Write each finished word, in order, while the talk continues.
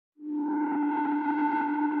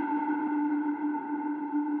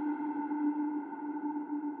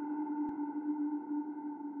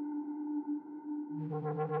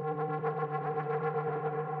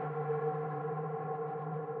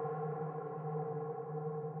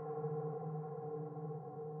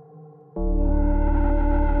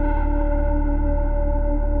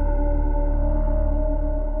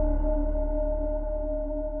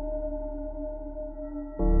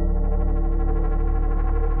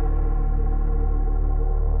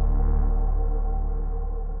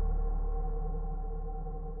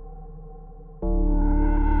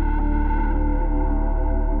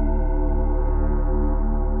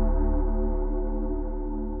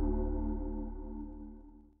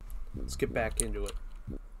Let's get back into it.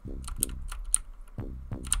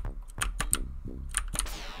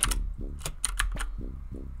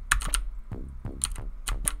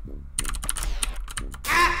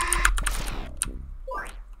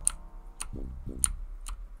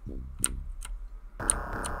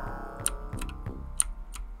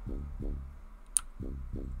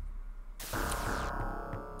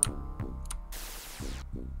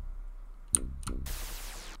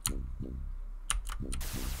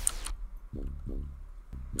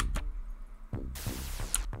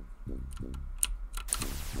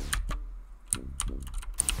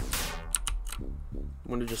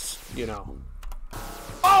 I'm gonna just, you know.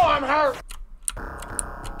 Oh, I'm hurt!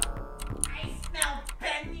 I smell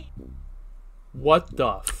penny. What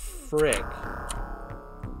the frick?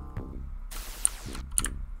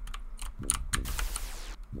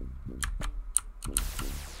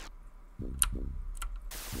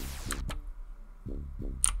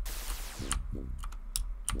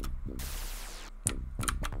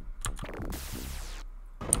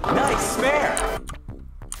 Nice spare!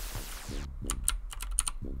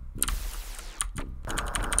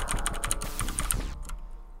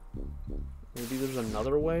 Maybe there's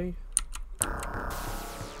another way?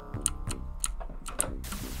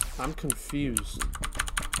 I'm confused.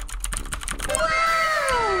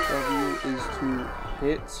 W is to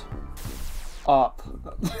hit up.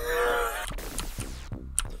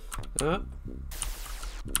 Huh?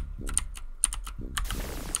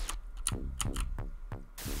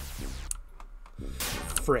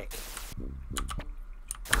 Frick.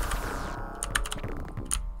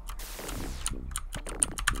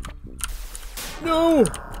 No!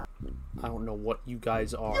 I don't know what you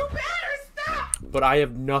guys are. You better stop! But I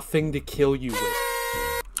have nothing to kill you with.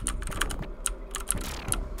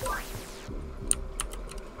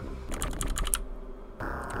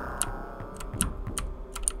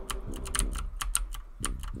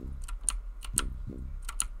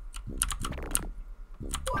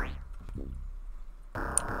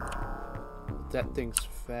 That thing's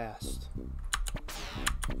fast.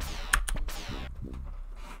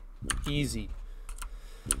 Easy.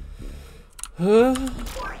 Boom.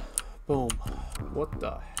 What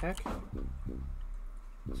the heck?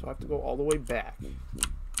 So I have to go all the way back.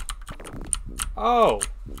 Oh!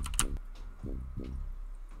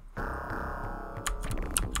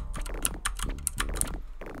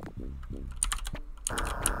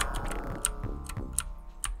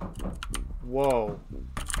 Whoa.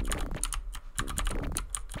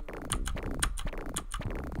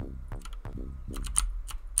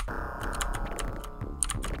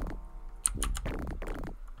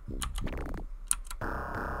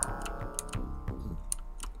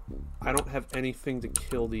 I don't have anything to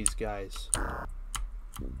kill these guys.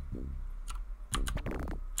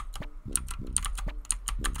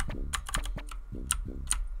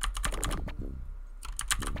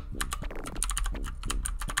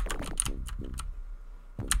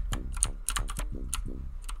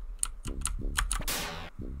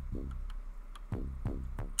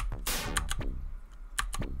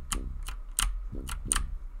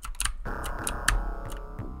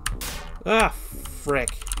 Ah,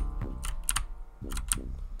 frick.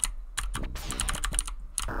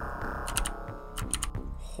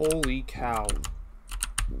 Holy cow.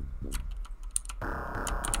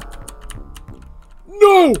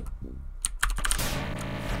 No!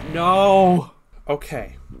 No!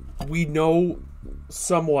 Okay. We know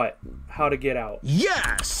somewhat how to get out.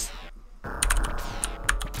 Yes!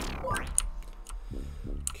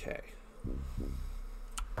 Okay.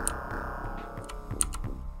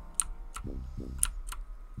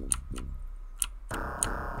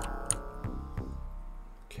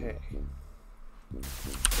 Okay.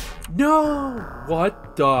 No!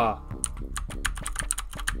 What the?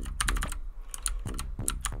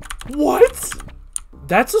 What?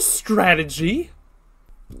 That's a strategy.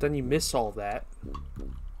 But then you miss all that.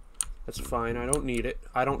 That's fine. I don't need it.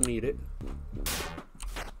 I don't need it.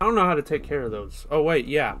 I don't know how to take care of those. Oh, wait.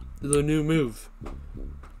 Yeah. The new move.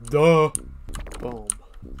 Duh. Boom.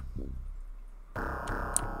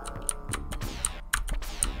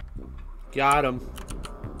 Got him.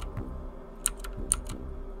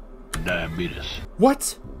 Diabetes.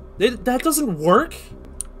 What? That doesn't work?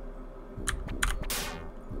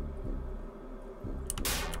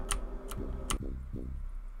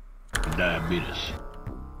 Diabetes.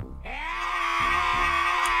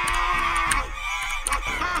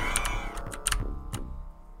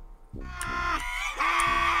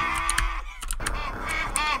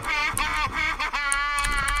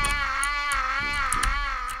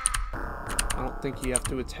 I don't think you have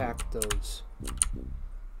to attack those.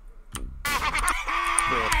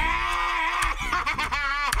 Frick.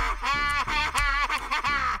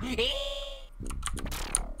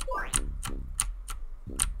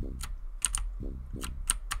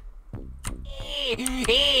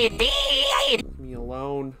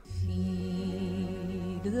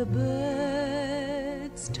 the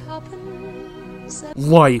birds tuppence.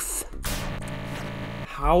 Life.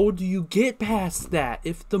 How do you get past that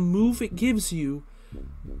if the move it gives you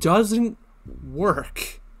doesn't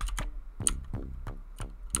work?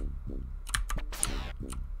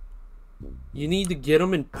 You need to get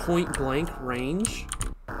them in point blank range.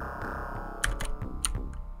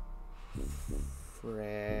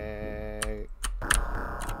 Frick.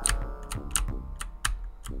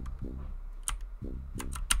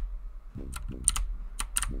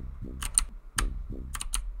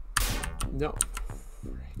 No.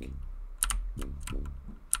 Frick.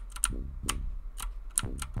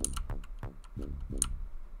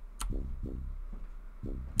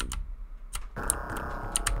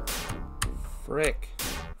 Frick.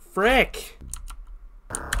 Frick!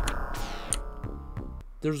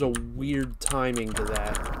 There's a weird timing to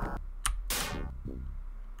that.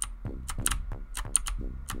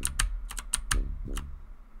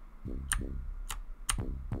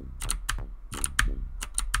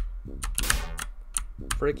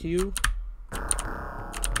 Frick you.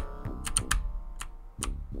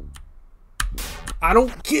 I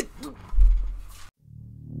don't get...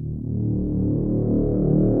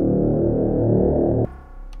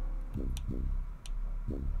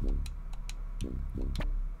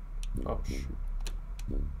 Oh, shoot.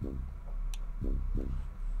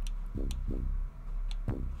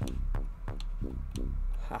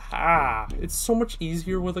 Haha! It's so much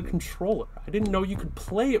easier with a controller. I didn't know you could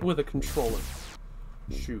play it with a controller.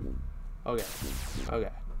 Shoot. Okay. Okay.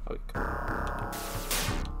 Okay.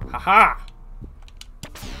 Haha!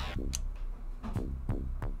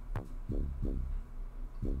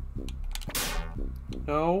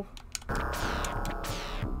 No.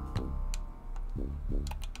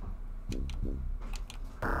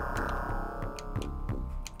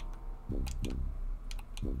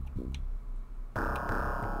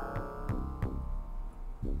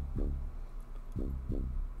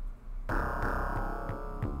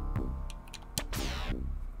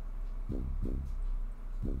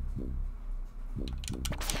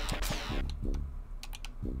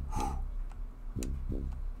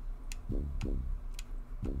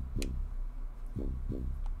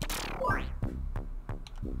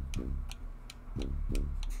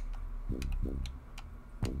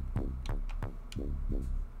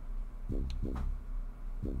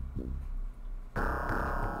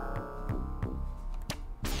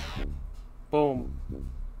 Boom.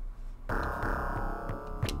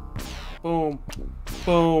 Boom.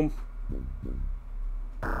 Boom.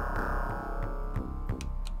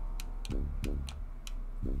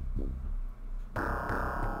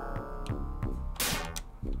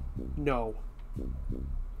 No.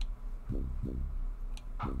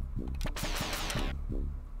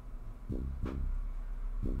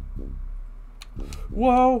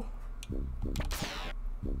 Whoa.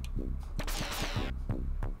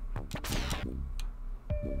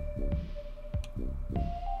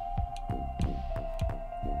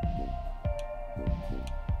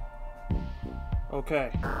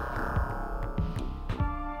 Okay.